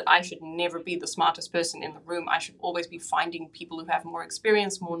believe that I should never be the smartest person in the room. I should always be finding people who have more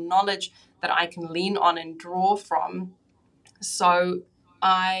experience, more knowledge that I can lean on and draw from. So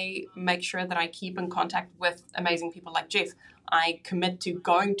I make sure that I keep in contact with amazing people like Jeff. I commit to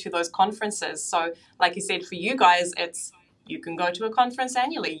going to those conferences. So like you said, for you guys, it's you can go to a conference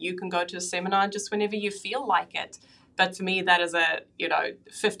annually. You can go to a seminar just whenever you feel like it. But for me, that is a,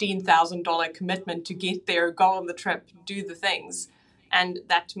 $15,000 commitment to get there, go on the trip, do the things. And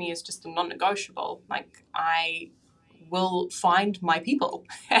that to me is just a non-negotiable. Like I will find my people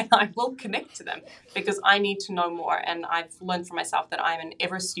and I will connect to them because I need to know more. And I've learned for myself that I'm an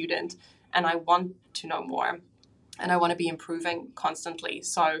ever student and I want to know more and I want to be improving constantly.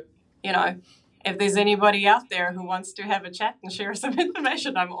 So, if there's anybody out there who wants to have a chat and share some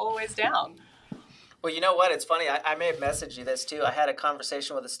information, I'm always down. Well, you know what? It's funny. I may have messaged you this too. I had a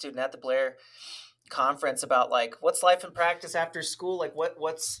conversation with a student at the Blair conference about like, what's life in practice after school? Like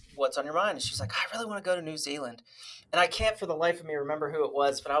what's on your mind? And she's like, I really want to go to New Zealand. And I can't for the life of me remember who it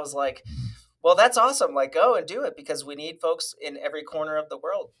was, but I was like, well, that's awesome. Like go and do it because we need folks in every corner of the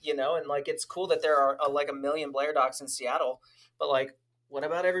world, and like, it's cool that there are like a million Blair docs in Seattle, but like, what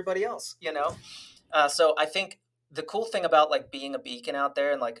about everybody else? So I think the cool thing about like being a beacon out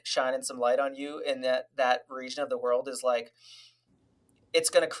there and like shining some light on you in that region of the world is like, it's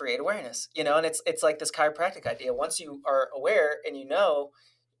going to create awareness, and it's like this chiropractic idea. Once you are aware and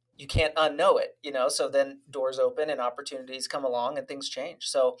you can't unknow it, so then doors open and opportunities come along and things change.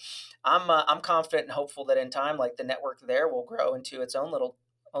 So I'm confident and hopeful that in time, like the network there will grow into its own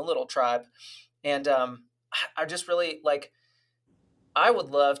little tribe. And I just really like, I would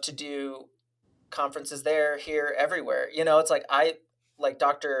love to do conferences there, here, everywhere. It's like I like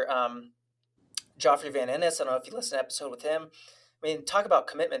Dr. Joffrey Van Ennis. I don't know if you listen to an episode with him. I mean, talk about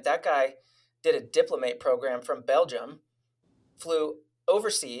commitment. That guy did a diplomate program from Belgium, flew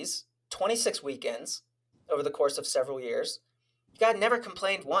overseas 26 weekends over the course of several years. The guy never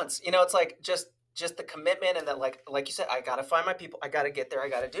complained once. It's like just the commitment and that like you said, I got to find my people. I got to get there. I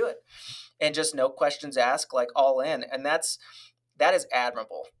got to do it. And just no questions asked, like all in. And that's that is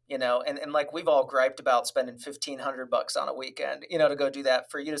admirable, and like we've all griped about spending $1,500 on a weekend, to go do that.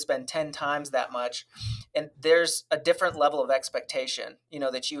 For you to spend 10 times that much, and there's a different level of expectation,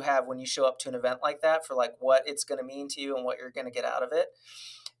 that you have when you show up to an event like that for like what it's going to mean to you and what you're going to get out of it.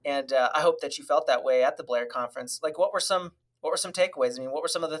 And I hope that you felt that way at the Blair conference. Like, what were some takeaways? I mean, what were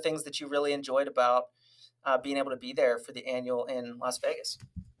some of the things that you really enjoyed about being able to be there for the annual in Las Vegas?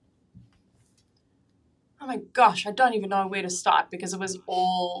 Oh my gosh, I don't even know where to start, because it was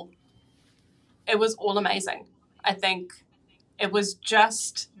all amazing. I think it was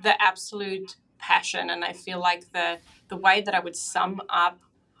just the absolute passion, and I feel like the way that I would sum up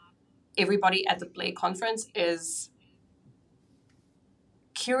everybody at the Blair conference is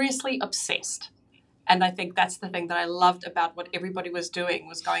curiously obsessed. And I think that's the thing that I loved about what everybody was doing,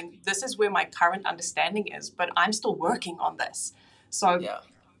 was going, this is where my current understanding is, but I'm still working on this. So Yeah.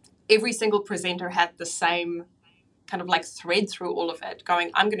 Every single presenter had the same kind of like thread through all of it,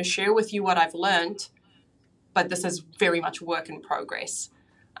 going, I'm going to share with you what I've learned, but this is very much work in progress.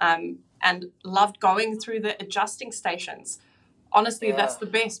 And loved going through the adjusting stations. Honestly, that's the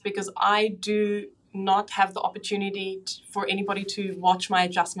best, because I do not have the opportunity for anybody to watch my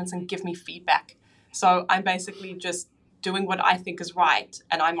adjustments and give me feedback. So I'm basically just doing what I think is right,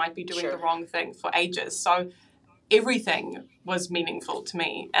 and I might be doing the wrong thing for ages. So everything was meaningful to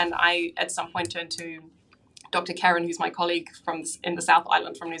me. And I, at some point, turned to Dr. Karen, who's my colleague in the South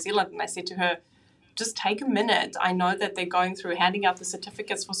Island from New Zealand, and I said to her, just take a minute. I know that they're going through handing out the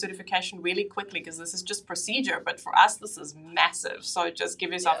certificates for certification really quickly, because this is just procedure, but for us, this is massive. So just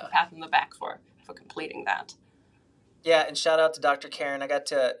give yourself a pat on the back for completing that. Yeah, and shout out to Dr. Karen.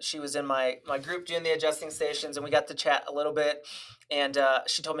 She was in my group doing the adjusting stations, and we got to chat a little bit. And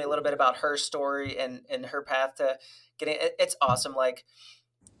she told me a little bit about her story and her path to getting it. It's awesome. Like,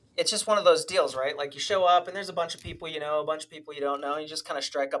 it's just one of those deals, right? Like, you show up and there's a bunch of people a bunch of people you don't know, and you just kind of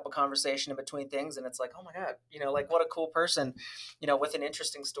strike up a conversation in between things, and it's like, oh my God, like, what a cool person, with an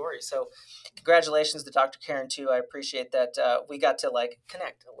interesting story. So congratulations to Dr. Karen too. I appreciate that we got to like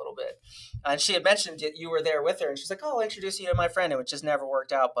connect a little bit. And she had mentioned that you were there with her, and she's like, oh, I'll introduce you to my friend, and it just never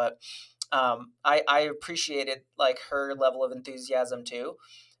worked out. But I appreciated like her level of enthusiasm too,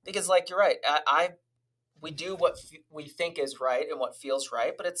 because like, you're right. We do what we think is right and what feels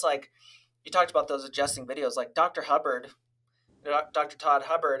right. But it's like, you talked about those adjusting videos, like Dr. Todd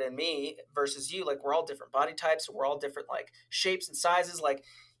Hubbard and me versus you, like, we're all different body types. We're all different, like, shapes and sizes. Like,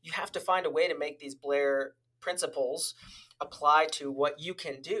 you have to find a way to make these Blair principles apply to what you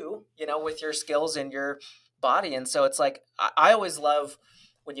can do, with your skills and your body. And so it's like, I always love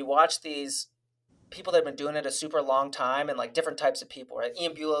when you watch these people that have been doing it a super long time, and like different types of people, right?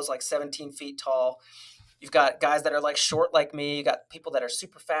 Ian Bulow's like 17 feet tall. You've got guys that are like short like me. You got people that are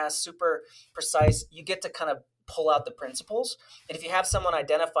super fast, super precise. You get to kind of pull out the principles. And if you have someone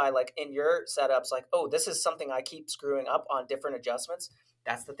identify, like in your setups, like, oh, this is something I keep screwing up on different adjustments,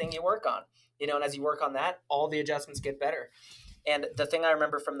 that's the thing you work on. And as you work on that, all the adjustments get better. And the thing I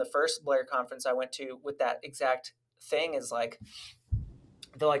remember from the first Blair conference I went to with that exact thing is like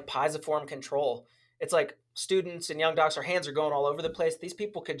the like pisiform control. It's like students and young docs, their hands are going all over the place. These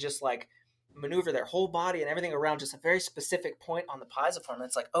people could just like maneuver their whole body and everything around just a very specific point on the pisiform. And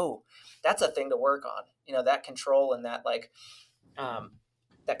it's like, oh, that's a thing to work on, that control and that like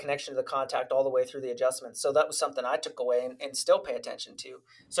that connection to the contact all the way through the adjustments. So that was something I took away and still pay attention to.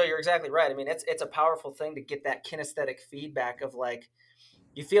 So you're exactly right. I mean, it's a powerful thing to get that kinesthetic feedback of like,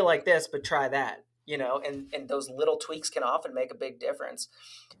 you feel like this, but try that, and those little tweaks can often make a big difference.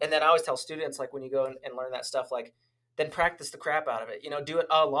 And then I always tell students, like, when you go and learn that stuff, like, then practice the crap out of it, do it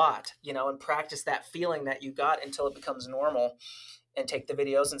a lot, and practice that feeling that you got until it becomes normal, and take the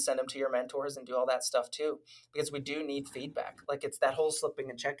videos and send them to your mentors and do all that stuff too, because we do need feedback. Like, it's that whole slipping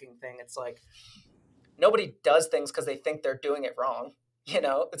and checking thing. It's like, nobody does things because they think they're doing it wrong.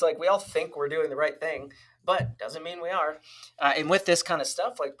 It's like, we all think we're doing the right thing, but doesn't mean we are. And with this kind of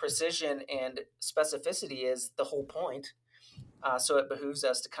stuff, like, precision and specificity is the whole point. So it behooves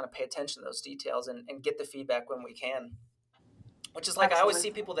us to kind of pay attention to those details and get the feedback when we can. Which is like, absolutely. I always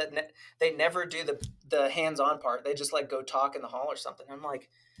see people that they never do the hands-on part. They just like go talk in the hall or something. I'm like,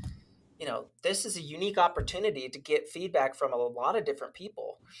 this is a unique opportunity to get feedback from a lot of different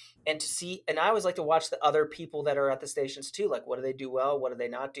people and to see. And I always like to watch the other people that are at the stations too. Like, what do they do well? What do they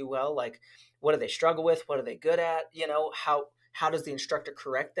not do well? Like, what do they struggle with? What are they good at? How does the instructor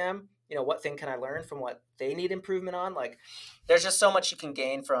correct them? What thing can I learn from what they need improvement on? Like, there's just so much you can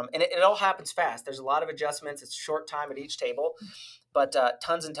gain from, and it all happens fast. There's a lot of adjustments. It's short time at each table, but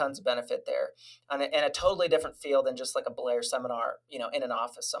tons and tons of benefit there, and a totally different feel than just like a Blair seminar, in an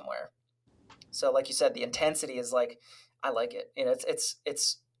office somewhere. So like you said, the intensity is like I like it. You know,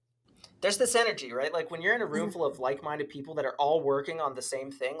 it's there's this energy, right? Like when you're in a room full of like-minded people that are all working on the same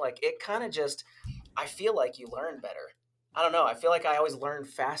thing, like it kind of just, I feel like you learn better. I don't know. I feel like I always learn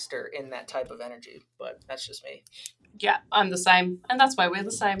faster in that type of energy, but that's just me. Yeah, I'm the same. And that's why we're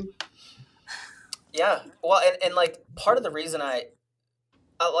the same. Yeah. Well, and like part of the reason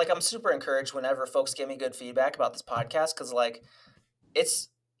I'm super encouraged whenever folks give me good feedback about this podcast, because like it's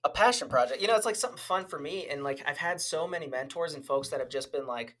a passion project. You know, it's like something fun for me. And like I've had so many mentors and folks that have just been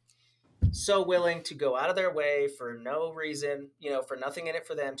like so willing to go out of their way for no reason, you know, for nothing in it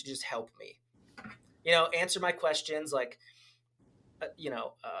for them to just help me, you know, answer my questions, like,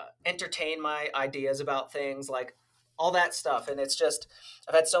 entertain my ideas about things, like all that stuff. And it's just,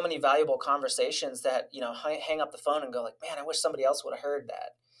 I've had so many valuable conversations that, you know, hang up the phone and go like, man, I wish somebody else would have heard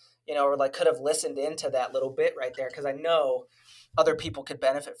that, you know, or like could have listened into that little bit right there. Cause I know other people could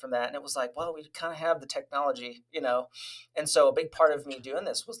benefit from that. And it was like, well, we kind of have the technology, you know? And so a big part of me doing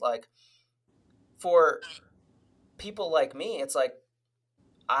this was like, for people like me, it's like,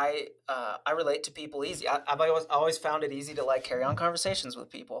 I relate to people easy. I've always found it easy to like carry on conversations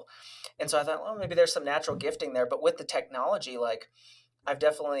with people, and so I thought, well, maybe there's some natural gifting there. But with the technology, like I've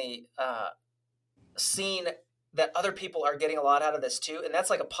definitely seen that other people are getting a lot out of this too, and that's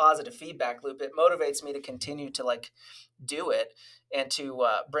like a positive feedback loop. It motivates me to continue to like do it and to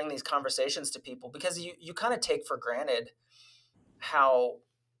bring these conversations to people, because you kind of take for granted how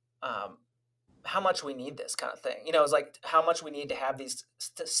um, how much we need this kind of thing. You know, it's like how much we need to have these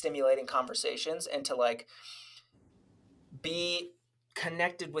stimulating conversations and to like be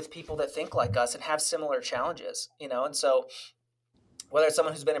connected with people that think like us and have similar challenges, you know? And so whether it's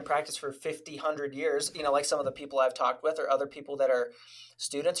someone who's been in practice for 50, 100 years, you know, like some of the people I've talked with, or other people that are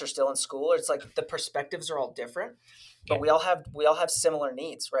students or still in school, it's like the perspectives are all different, but we all have similar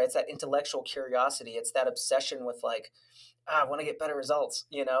needs, right? It's that intellectual curiosity. It's that obsession with like, I want to get better results.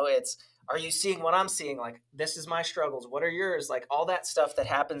 You know, it's, are you seeing what I'm seeing? Like, this is my struggles. What are yours? Like all that stuff that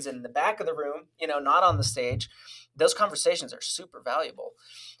happens in the back of the room, you know, not on the stage. Those conversations are super valuable.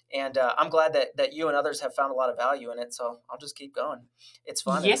 And I'm glad that you and others have found a lot of value in it. So I'll just keep going. It's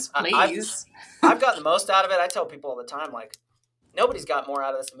fun. Yes, And please. I've gotten the most out of it. I tell people all the time, like, nobody's got more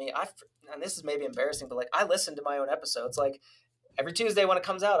out of this than me. And this is maybe embarrassing, but like I listen to my own episodes. Like every Tuesday when it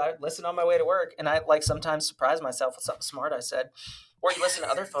comes out, I listen on my way to work, and I like sometimes surprise myself with something smart I said. Or you listen to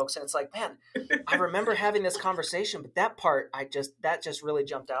other folks and it's like, man, I remember having this conversation, but that just really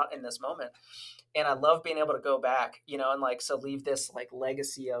jumped out in this moment. And I love being able to go back, you know, and like, so leave this like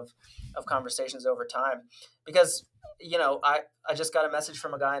legacy of conversations over time, because, you know, I just got a message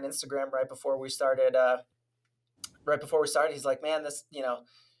from a guy on Instagram right before we started. He's like, man, this, you know,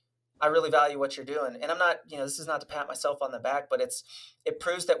 I really value what you're doing. And I'm not, you know, this is not to pat myself on the back, but it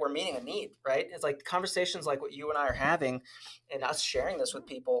proves that we're meeting a need, right? It's like conversations like what you and I are having and us sharing this with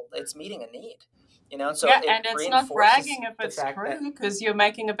people, it's meeting a need, you know? And so yeah, it and it's not reinforces bragging if the it's fact true, that, because you're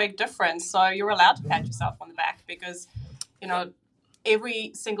making a big difference. So you're allowed to pat yourself on the back, because, you know,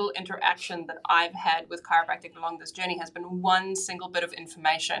 every single interaction that I've had with chiropractic along this journey has been one single bit of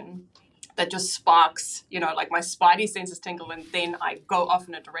information that just sparks, you know, like my spidey senses tingle, and then I go off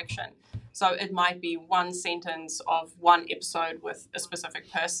in a direction. So it might be one sentence of one episode with a specific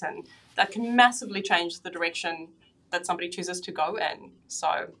person that can massively change the direction that somebody chooses to go in.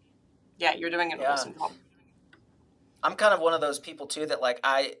 So yeah, you're doing an awesome job. I'm kind of one of those people too that like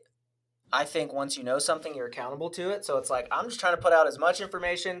I think once you know something, you're accountable to it. So it's like, I'm just trying to put out as much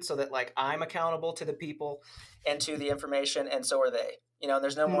information so that like I'm accountable to the people and to the information, and so are they. You know, and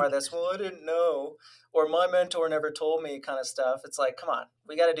there's no more of this, well, I didn't know, or my mentor never told me kind of stuff. It's like, come on,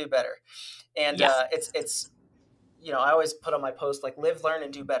 we got to do better. And it's, you know, I always put on my post, like, live, learn,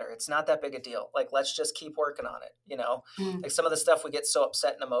 and do better. It's not that big a deal. Like, let's just keep working on it. You know, like some of the stuff we get so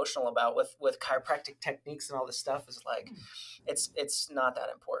upset and emotional about with chiropractic techniques and all this stuff is like, it's not that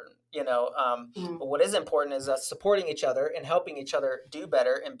important, you know. But what is important is us supporting each other and helping each other do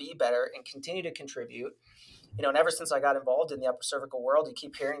better and be better and continue to contribute. You know, and ever since I got involved in the upper cervical world, you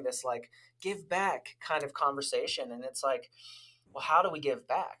keep hearing this like give back kind of conversation. And it's like, well, how do we give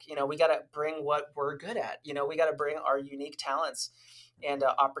back? You know, we got to bring what we're good at. You know, we got to bring our unique talents and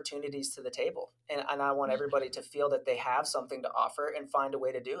opportunities to the table. And I want everybody to feel that they have something to offer and find a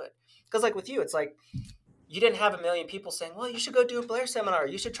way to do it. Because like with you, it's like, you didn't have a million people saying, well, you should go do a Blair seminar.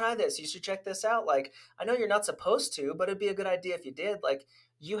 You should try this. You should check this out. Like, I know you're not supposed to, but it'd be a good idea if you did. Like,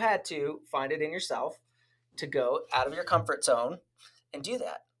 you had to find it in yourself to go out of your comfort zone and do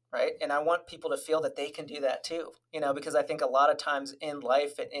that. Right. And I want people to feel that they can do that too, you know, because I think a lot of times in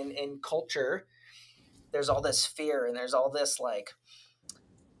life and in culture, there's all this fear and there's all this like,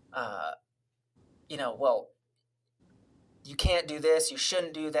 you know, well, you can't do this, you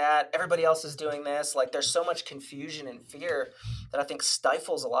shouldn't do that, everybody else is doing this. Like there's so much confusion and fear that I think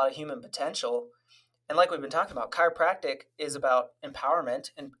stifles a lot of human potential. And like we've been talking about, chiropractic is about empowerment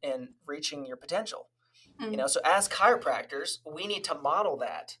and reaching your potential. So as chiropractors, we need to model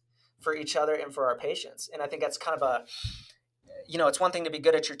that for each other and for our patients. And I think that's kind of it's one thing to be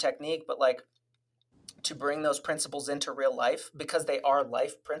good at your technique, but like to bring those principles into real life, because they are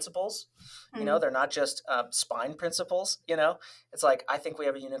life principles. They're not just spine principles. It's like, I think we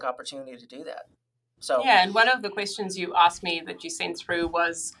have a unique opportunity to do that. So yeah, and one of the questions you asked me that you sent through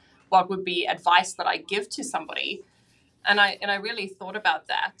was, what would be advice that I give to somebody? And I really thought about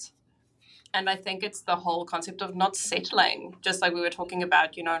that. And I think it's the whole concept of not settling, just like we were talking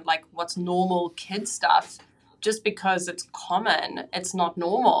about, like what's normal kid stuff. Just because it's common, it's not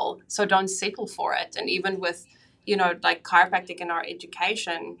normal. So don't settle for it. And even with, like chiropractic in our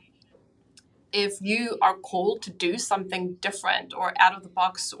education, if you are called to do something different or out of the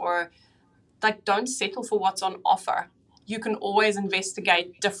box, or like, don't settle for what's on offer. You can always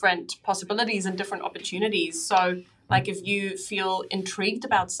investigate different possibilities and different opportunities. So like if you feel intrigued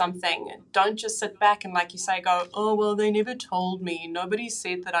about something, don't just sit back and, like you say, go, oh, well, they never told me. Nobody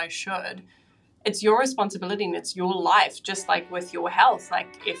said that I should. It's your responsibility and it's your life, just like with your health. Like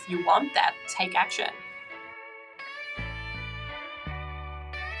if you want that, take action.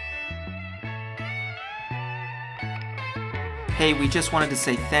 Hey, we just wanted to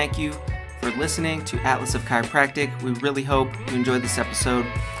say thank you for listening to Atlas of Chiropractic. We really hope you enjoyed this episode.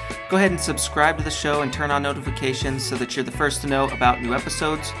 Go ahead and subscribe to the show and turn on notifications so that you're the first to know about new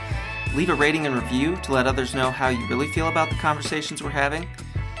episodes. Leave a rating and review to let others know how you really feel about the conversations we're having.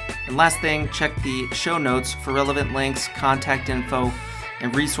 And last thing, check the show notes for relevant links, contact info,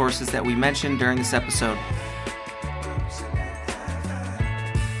 and resources that we mentioned during this episode.